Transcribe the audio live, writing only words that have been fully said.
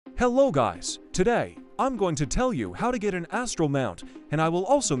Hello guys, today I'm going to tell you how to get an Astral mount, and I will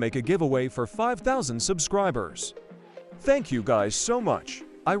also make a giveaway for 5,000 subscribers. Thank you guys so much,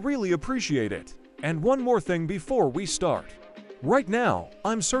 I really appreciate it. And one more thing before we start. Right now,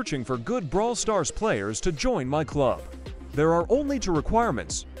 I'm searching for good Brawl Stars players to join my club. There are only two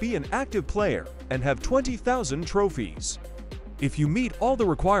requirements: be an active player and have 20,000 trophies. If you meet all the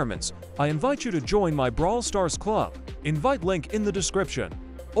requirements, I invite you to join my Brawl Stars club. Invite link in the description.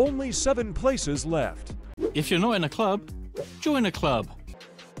 Only 7 places left. If you're not in a club, join a club.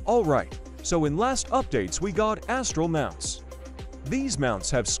 Alright, so in last updates we got Astral mounts. These mounts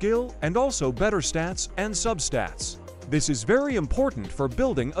have skill and also better stats and substats. This is very important for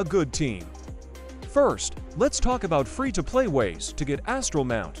building a good team. First, let's talk about free-to-play ways to get Astral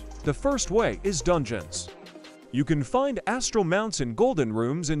mount. The first way is dungeons. You can find Astral mounts in golden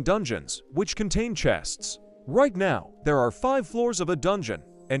rooms in dungeons, which contain chests. Right now, there are 5 floors of a dungeon,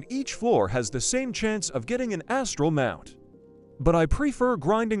 and each floor has the same chance of getting an Astral mount. But I prefer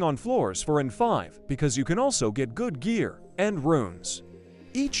grinding on floors 4 and 5 because you can also get good gear and runes.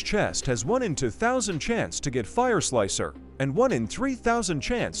 Each chest has 1 in 2,000 chance to get Fire Slicer and 1 in 3,000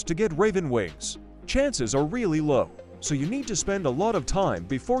 chance to get RavenWings. Chances are really low, so you need to spend a lot of time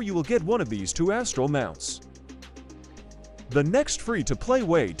before you will get one of these 2 Astral mounts. The next free-to-play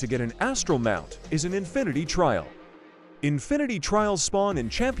way to get an Astral mount is an Infinity Trial. Infinity Trials spawn in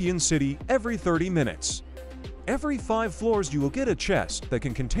Champion City every 30 minutes. Every 5 floors you will get a chest that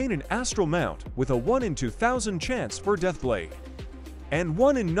can contain an Astral mount with a 1 in 2,000 chance for Deathblade and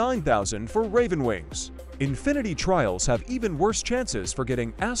 1 in 9,000 for RavenWings. Infinity Trials have even worse chances for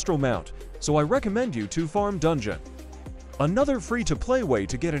getting Astral mount, so I recommend you to farm dungeon. Another free-to-play way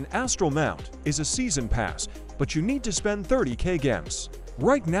to get an Astral mount is a Season Pass, but you need to spend 30k gems.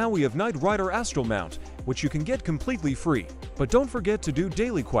 Right now we have Knight Rider Astral mount, which you can get completely free, but don't forget to do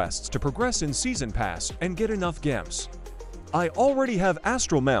daily quests to progress in Season Pass and get enough gems. I already have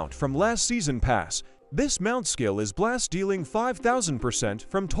Astral mount from last Season Pass. This mount skill is blast, dealing 5,000%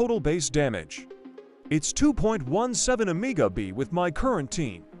 from total base damage. It's 2.17 Omega B with my current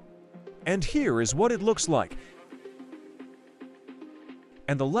team. And here is what it looks like.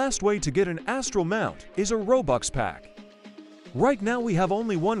 And the last way to get an Astral mount is a Robux pack. Right now we have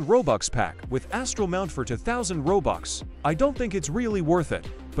only one Robux pack with Astral mount for 2,000 Robux. I don't think it's really worth it,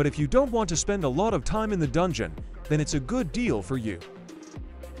 but if you don't want to spend a lot of time in the dungeon, then it's a good deal for you.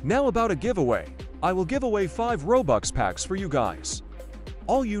 Now about a giveaway. I will give away 5 Robux packs for you guys.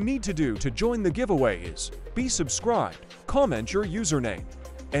 All you need to do to join the giveaway is be subscribed, comment your username,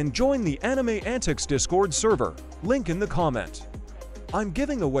 and join the Anime Antics Discord server, link in the comment. I'm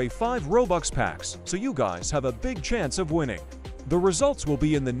giving away 5 Robux packs, so you guys have a big chance of winning. The results will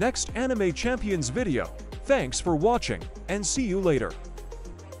be in the next Anime Champions video. Thanks for watching, and see you later.